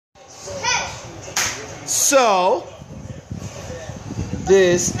So,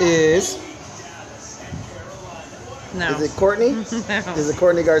 this is... No. Is it Courtney? No. Is it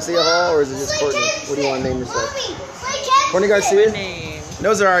Courtney Garcia Hall or is it just Courtney? What do you want to name yourself? Courtney Garcia?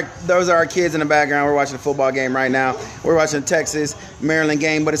 Those are our kids in the background. We're watching a football game right now. We're watching a Texas Maryland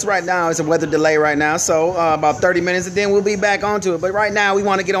game, but it's right now. It's a weather delay right now, so about 30 minutes, and then we'll be back onto it. But right now, we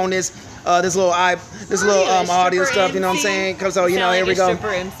want to get on this little audio stuff. You know what I'm saying? So here we go.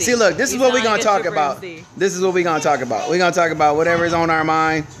 See, look, this is what we're gonna talk about. This is what we're gonna talk about. We're gonna talk about whatever is on our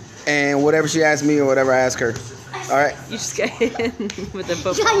mind and whatever she asks me or whatever I ask her. All right. You just got hit with a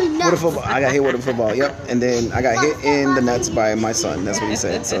football. With a football. I got hit with a football. Yep. And then I got hit in the nuts by my son. That's what he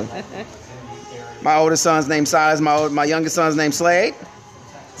said. So, my oldest son's named Silas. My youngest son's named Slade.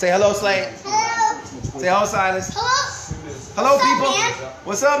 Say hello, Slade. Hello. Say hello, Silas. Hello. Hello, people.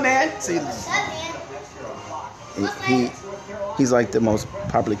 What's up, man? See, he's like the most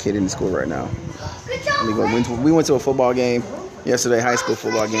popular kid in the school right now. Good job. We went to a football game yesterday, high school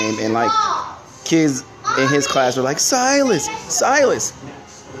football game, and like kids in his class were like, Silas.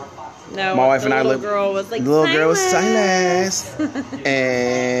 No, my wife and I looked. The little girl was Silas.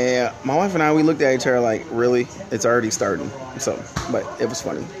 And my wife and I, we looked at each other like, really? It's already starting. So, but it was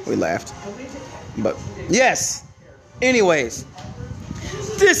funny. We laughed. But yes. Anyways,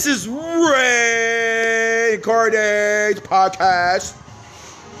 this is Ray Carnage Podcast.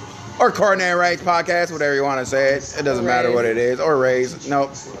 Or Carnage Ray's Podcast, whatever you want to say it. It doesn't matter what it is. Or Ray's.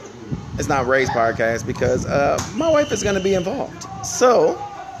 Nope. It's not Ray's podcast because my wife is going to be involved. So,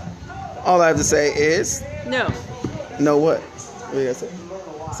 all I have to say is... No. No what? What do you got to say?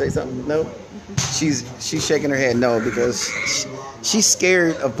 Say something? No? She's shaking her head no because she's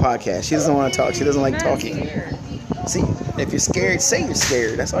scared of podcasts. She doesn't want to talk. She doesn't like talking. Scared. See, if you're scared, say you're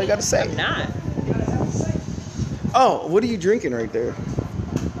scared. That's all you got to say. I'm not. Oh, what are you drinking right there?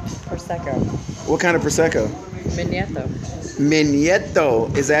 Prosecco. What kind of Prosecco? Vigneto.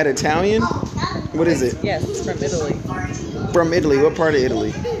 Vigneto. Is that Italian? What is it? Yes, it's from Italy. From Italy. What part of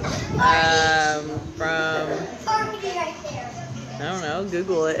Italy? From... I don't know.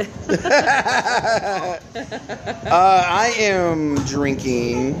 Google it. I am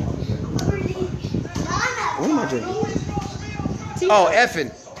drinking... What am I drinking? Tito's. Oh,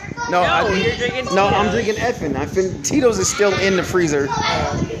 Effin. No, you're drinking Tito's. No, I'm drinking Effin. Tito's is still in the freezer.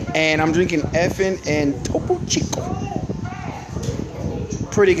 And I'm drinking Effin and Topo Chico.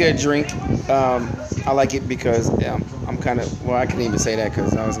 Pretty good drink. I like it because I'm kind of, well, I can't even say that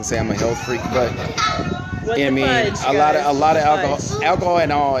because I was going to say I'm a health freak, but I mean, a lot of alcohol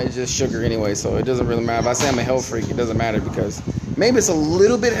and all is just sugar anyway, so it doesn't really matter. If I say I'm a health freak, it doesn't matter because maybe it's a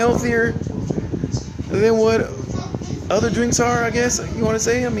little bit healthier than what other drinks are, I guess you want to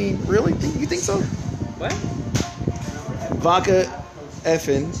say. I mean, really? You think so? What? Vodka,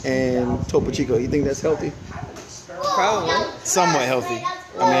 Effin, and Topo Chico. You think that's healthy? Probably. Somewhat healthy.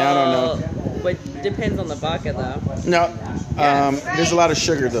 I mean, I don't know. But depends on the vodka, though. No. There's a lot of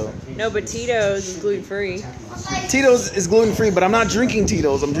sugar, though. No, but Tito's is gluten-free. Tito's is gluten-free, but I'm not drinking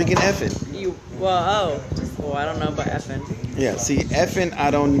Tito's. I'm drinking Effin. Well, I don't know about Effin. Yeah, see, Effin,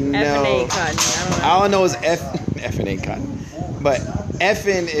 I don't know. Effin ain't cotton. I don't know. All I know is Effin ain't cotton. But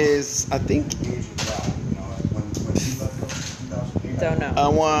Effin is, I think... Don't know. I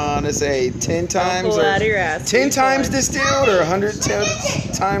want to say 10 times pull or out of your ass. 10 times distilled or 100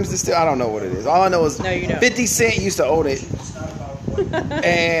 times distilled. I don't know what it is. All I know is 50 Cent used to own it.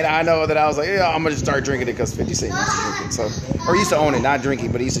 And I know that I was like, yeah, I'm going to start drinking it because 50 Cent used to drink it. So, or used to own it, not drink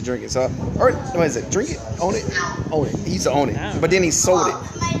it, but he used to drink it. So, or what is it? Drink it? Own it? Own it. He used to own it. But then he sold it.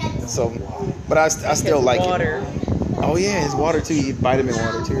 So, but I still like water. it. Oh, yeah, his water too. He vitamin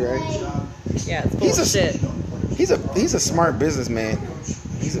water too, right? Yeah, it's full of shit. He's a smart businessman.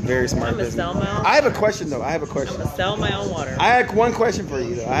 He's a very smart businessman. I have a question though. I'm gonna sell my own water. I have one question for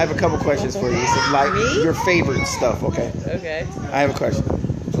you though. I have a couple questions for you. So, like your favorite stuff, okay? Okay. I have a question.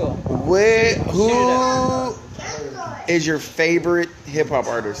 Cool. Who is your favorite hip hop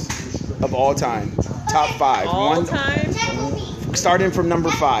artist of all time? Top 5. All time? Starting from number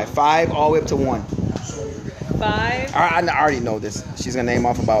 5. 5 all the way up to 1. 5? I already know this. She's gonna name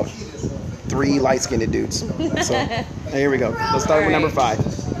off about 3 light-skinned dudes. So here we go. Let's start with number 5.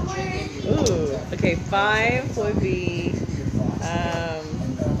 Ooh. Okay, 5 would be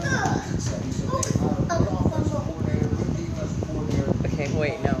okay,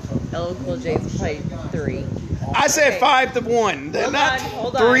 wait, no. LL Cool J's probably 3. I said 5 to 1.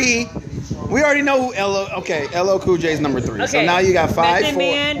 Hold on. 3. We already know who LL Cool J is number 3. Okay. So now you got 5. Method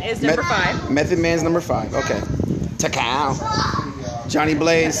Man is number 5. Method Man's number 5. Okay. Takao. Johnny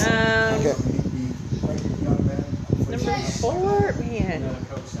Blaze. Okay. Number 4, man.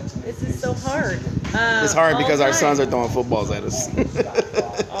 This is so hard. It's hard because our time. sons are throwing footballs at us.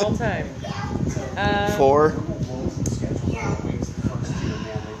 All time. 4.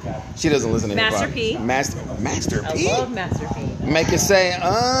 She doesn't listen to Master hip-hop. P. Master I P. love Master P. Make it say,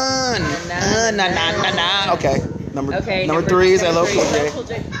 nah. Okay. Number 3 is LL Cool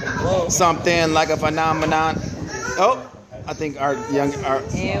J. Whoa. Something like a phenomenon. Oh, I think our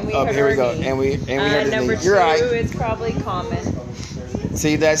And we here we go. Ernie. And we heard his number knee. You're 2 right. is probably Common.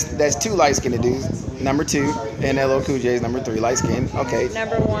 See, that's 2 light skinned dudes. Number 2 and LL Cool J is number 3 light skinned. Okay.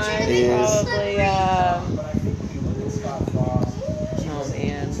 Number 1 Is- probably oh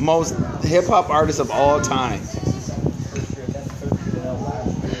man. Most hip hop artists of all time.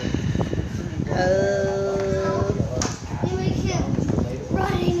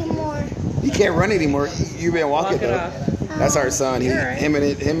 You can't run anymore. You've been walking Walk it though. off. That's our son. You're right. Him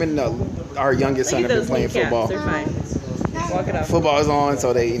and our youngest son Look have at been those playing kneecaps. football. They're fine. Walk it off. Football is on,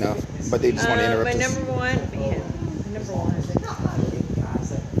 so they but they just want to interrupt My us. number 1, man. Number 1.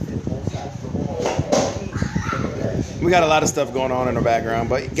 We got a lot of stuff going on in the background,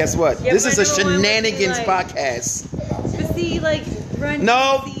 but guess what? Yeah, This but is a number one would be shenanigans like- podcast. But see, like, Run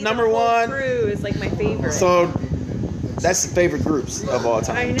No, DMC, number the whole 1. crew is like my favorite. So that's the favorite groups of all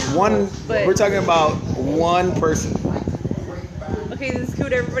time. I know, but- We're talking about one person. Okay, this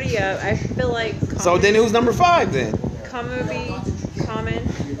scoot everybody up. I feel like So then who's number 5 then? Common would be Common.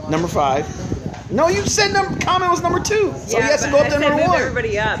 Number 5. No, you said Common was number 2. So he has to but go up I to said number move 1.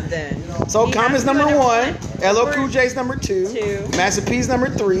 everybody up then. So He Common's has to go number 1. LL We're- Cool J's number 2. 2. Master P's number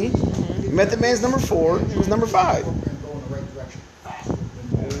 3. Method Man's number 4. Who's number 5?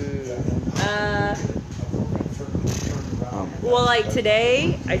 Well, like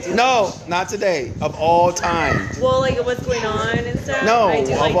today, I do. No, not today. Of all time. Well, like what's going on and stuff. No, I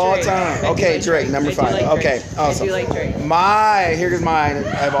do of like all Drake. time. I do Okay, like Drake, number I do 5. like Okay, Drake. awesome. I do like Drake. Here's mine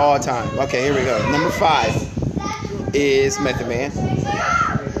of all time. Okay, here we go. Number 5 is Method Man.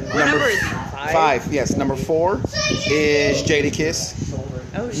 What number is 5? 5, yes. Number 4 is Jadakiss.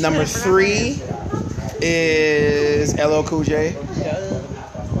 Oh, shit, Number I forgot 3 is LL Cool J.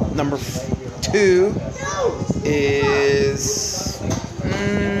 that. Number 2 is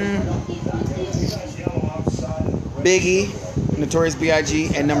Biggie, Notorious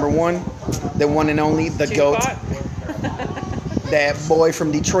B.I.G. And number 1, the one and only, the GOAT, Tupac. that boy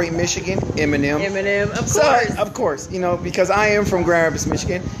from Detroit, Michigan, Eminem. Eminem, of So, course. of course, because I am from Grand Rapids,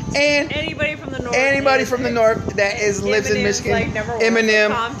 Michigan, and Anybody from the north. anybody is- from the north that lives in Eminem's Michigan, like number 1, Eminem,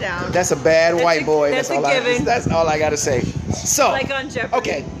 so calm down. that's a bad That's white a- boy. that's a all given. that's all I gotta say. So, Like on Jeopardy.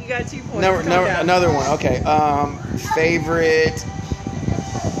 okay. You got 2 points. Calm down. another one. Okay. Favorite.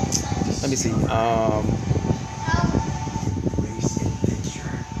 Let me see.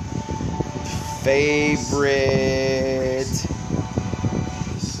 Favorite.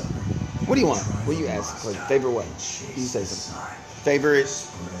 What do you want? What do you ask? Favorite what? You say something. Favorite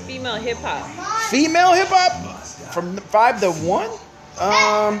Female hip hop. female hip hop from 5 to 1.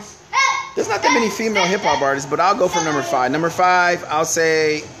 There's not that many female hip hop artists, but I'll go for number 5. Number 5, I'll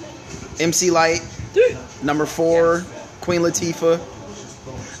say MC Light. Number 4, Queen Latifah.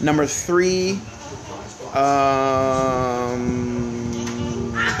 Number 3,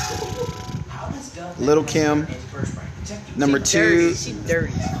 Little Kim. Number 2, She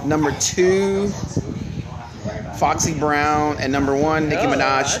dirty. number 2, Foxy Brown, and number 1, Nicki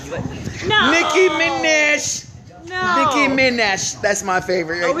Minaj. No. Nicki Minaj. No. Nicki Minaj. That's my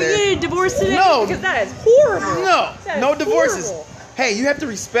favorite Are right we there. getting divorced today? No. Because that is horrible. No, That is no divorces. horrible. Hey, you have to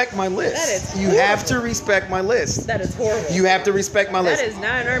respect my list. That is You have to respect my list. That is horrible. You have to respect my list. That is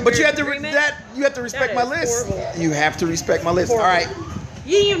not an But you have to agreement. you have to respect That my is list. horrible. You have to respect my list. Horrible. All right.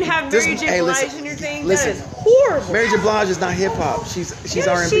 You didn't even have Mary This- J. hey, Blige listen, in your thing. listen. That is horrible. Mary J. Blige is not hip hop. She's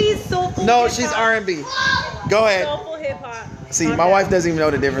Yeah, R&B. she's soulful No, hip-hop. she's R&B. Go ahead. Soulful hip hop. See, Calm my down. wife doesn't even know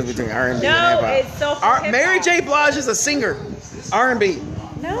the difference between R&B No, and hip hop. it's soulful hip-hop. Mary J. Blige is a singer. R&B.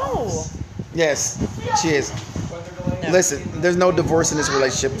 No. Yes, she is. No. Listen, there's no divorce in this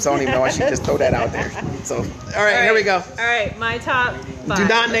relationship, so I don't even know why she just throw that out there. So, all right, here we go. All right, my top 5. Do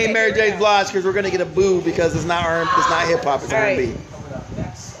not name Okay, Mary here we J. go. Blige because we're gonna get a boo because it's not hip hop, it's All right. R&B.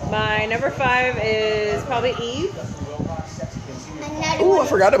 My number 5 is probably Eve. Ooh, I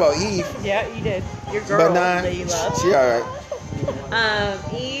forgot about Eve, Yeah, you did. Your girl but nah, that you love. she all right.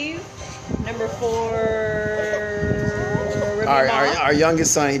 Eve. Number 4. Remy Our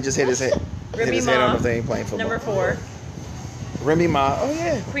youngest son, he just hit his head. Hit Remy his head on Ma. the thing playing football. Number 4. Remy Ma. Oh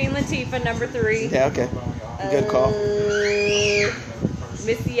yeah. Queen Latifah. Number 3. Yeah. Okay. Good call.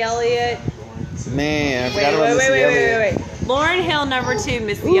 Missy Elliott. Man, I forgot about Missy Elliott. Wait. Lauren Hill. Number 2.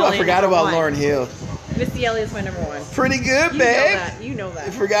 Missy Ooh, Elliott. I forgot number about 1. Lauryn Hill. Missy Elliott's my number one. Pretty good, You babe. know that. You know that.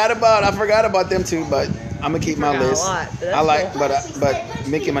 I forgot about them too, but I'm gonna keep my Forgot a list. lot, but that's I like, cool. but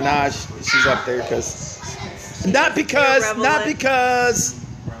Nicki Minaj, she's up there not because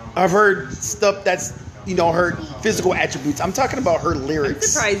I've heard stuff that's her physical attributes. I'm talking about her I'm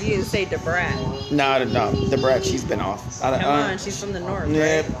lyrics. surprised you didn't say DeBrat. No, the brat, she's been off. Come on, she's from the north,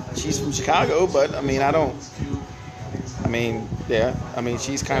 Yeah, right? she's from Chicago, but I mean,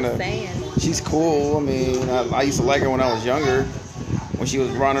 she's kind of, Saying. she's cool. I mean, I used to like her when I was younger, when she was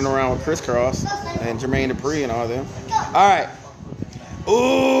running around with Criss Cross and Jermaine Dupri and all them. All right.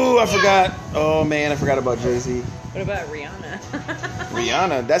 Ooh, I forgot. Oh man, I forgot about Jay-Z. What about Rihanna?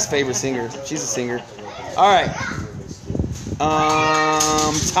 Rihanna, that's favorite singer. She's a singer. All right.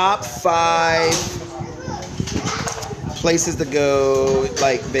 Top 5 places to go,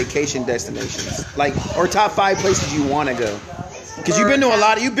 like vacation destinations, or top 5 places you want to go. Because you've been to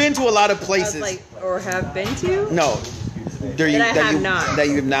a lot of places. Or have been to? No, that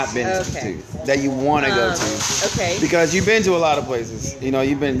you have not been Okay. to, that you want to go to. Okay. Because you've been to a lot of places. You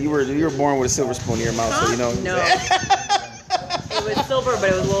were born with a silver spoon in your mouth, so No. It was silver, but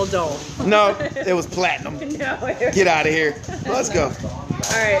it was a little dull. No, it was platinum. No. Get out of here. Let's go.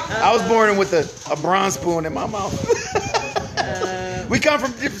 All right. I was born with a bronze spoon in my mouth. We come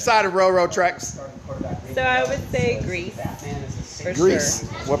from different side of railroad tracks. So I would say Greece. For Greece. Sure.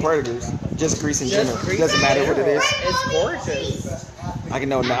 What part of Greece? Just Greece in general. Greece It doesn't in matter what it general. is. It's gorgeous. I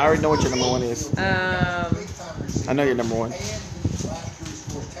already know what your number 1 is. I know your number 1.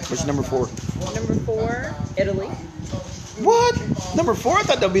 What's your number 4? Number 4, Italy. What? Number 4? I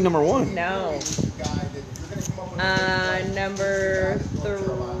thought that would be number 1. No. Number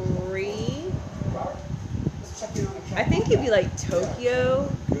 3. I think it'd be like Tokyo.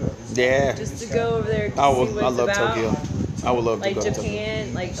 Yeah. Just to go over there. I See what love it's about. Tokyo. I would love to Like go to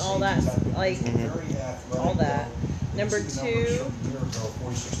Japan, like all that, all that. Number 2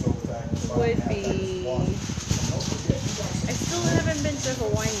 would be. I still haven't been to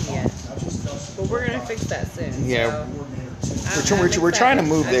Hawaii yet, but we're gonna fix that soon. Yeah. So We're trying to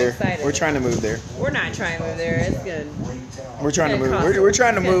move there. Excited. We're trying to move there. We're not trying to move there. It's good. We're trying to move. We're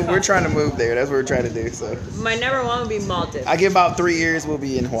trying to move. We're trying to move there. That's what we're trying to do. So My number 1 would be Maldives. I give about 3 years. We'll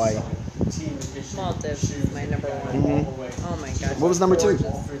be in Hawaii. Maldives is my number 1. Oh my gosh. What was number 2?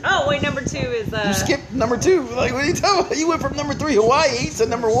 Oh wait, number 2 is You skipped number 2. Like, what are you talking about? You went from number 3, Hawaii, to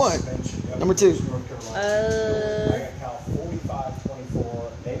number 1. Number 2.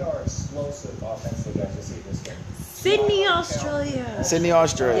 Sydney, Australia. Sydney,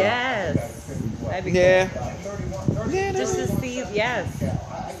 Australia. Yes. That'd be Yeah. cool. Yeah. Just to see,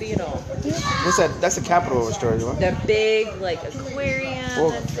 see it all. What's that? That's the capital of Australia, right? The big aquarium Well,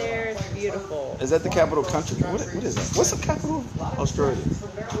 that's there. It's beautiful. Is that the capital country? What is that? What's the capital of Australia?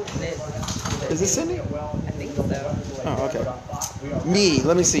 Is it Sydney? I think so. Oh, okay.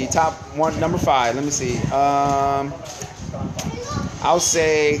 Let me see. Top 1, number 5. Let me see. I'll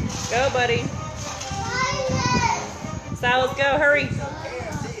say. Go, buddy. Silas, go, hurry.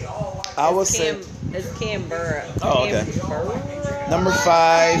 I will say. It's Canberra. Oh, okay. Canberra. Number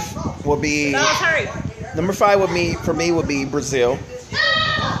 5 will be. Silas, hurry. Number 5 would be Brazil.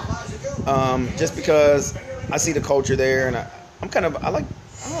 Just because I see the culture there, and I like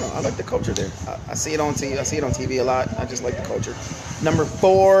the culture there. I see it on TV. I see it on TV a lot. I just like the culture. Number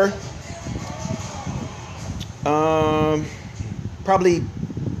 4, probably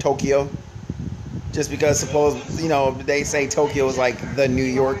Tokyo. Just because they say Tokyo is like the New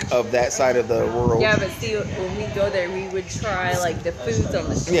York of that side of the world. Yeah, but see, when we go there, we would try like the foods on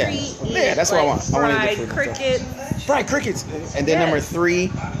the street. Yeah, that's what I want. I want to fried get food. crickets. Fried crickets. And then number 3.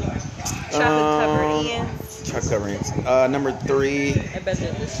 Chocolate covered ants. Chocolate covered ants. Number 3. I bet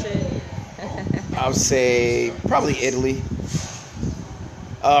they're this shit. I would say probably Italy.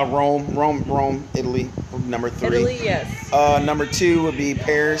 Rome, Italy. Number 3. Italy, yes. Number 2 would be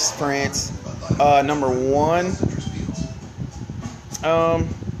Paris, France. Number 1. Let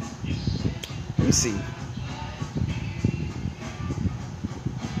me see.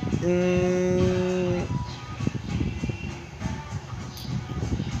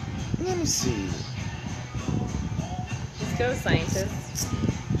 Let me see. Let's go, scientists.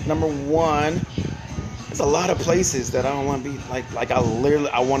 Number 1. There's a lot of places that I don't want to be like I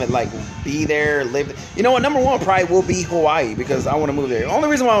want to be there, live. You know what? Number 1 probably will be Hawaii because I want to move there. The only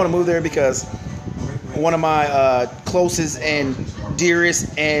reason why I want to move there because one of my closest and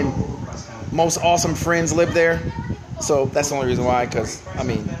dearest and most awesome friends live there. So that's the only reason why. Because I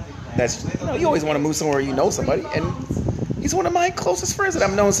mean, that's you always want to move somewhere you know somebody, and he's one of my closest friends that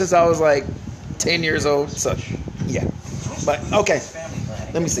I've known since I was like 10 years old. So yeah, but okay.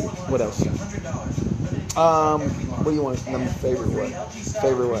 Let me see what else. What do you want? Favorite what?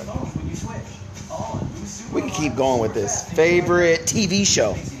 Favorite what? We can keep going with this. Favorite TV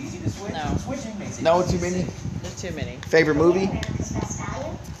show? No. No, too many? There's too many. Favorite movie?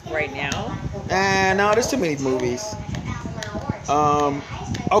 Right now? No, there's too many movies.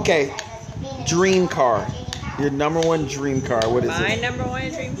 Okay. Dream car. Your number one dream car. What is My it? number one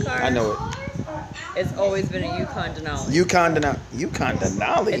dream car? I know it. It's always been a Yukon Denali. Yukon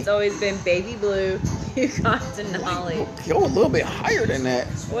Denali. It's always been baby blue Yukon Denali. Go a little bit higher than that.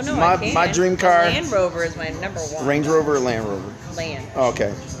 Well, no, I can't. My dream car. The Land Rover is my number one. Range Rover or Land Rover? Land.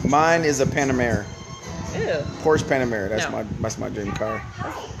 Okay. Mine is a Panamera. Ew. Porsche Panamera. That's No. my dream car.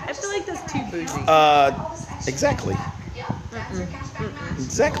 I feel like that's too bougie. Exactly. Mm-mm.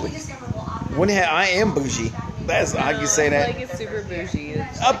 Exactly. I am bougie. That's how you say I that. feel like it's super bougie.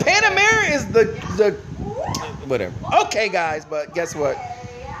 A Panamera is the whatever. Okay, guys, but guess what?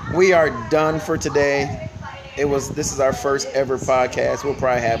 We are done for today. This is our first ever podcast. We'll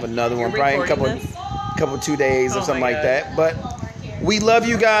probably have another one, You're probably in recording a couple 2 days or Oh something my like God. that. But we love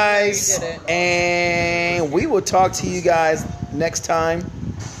you guys, You did it. and we will talk to you guys next time.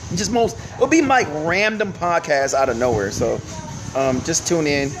 It'll be like random podcasts out of nowhere. So just tune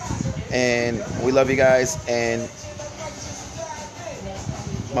in, and we love you guys. And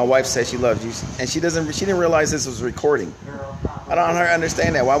my wife said she loves you, and she didn't realize this was recording. I don't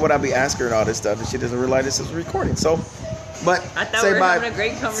understand that. Why would I be asking her all this stuff if she doesn't realize this is recording? So, but I thought say we were bye. having a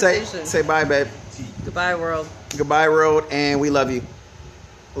great conversation. Say bye, babe. Goodbye, world. Goodbye, world, and we love you.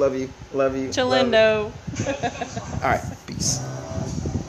 Love you. Love you. Chilindo. All right, peace.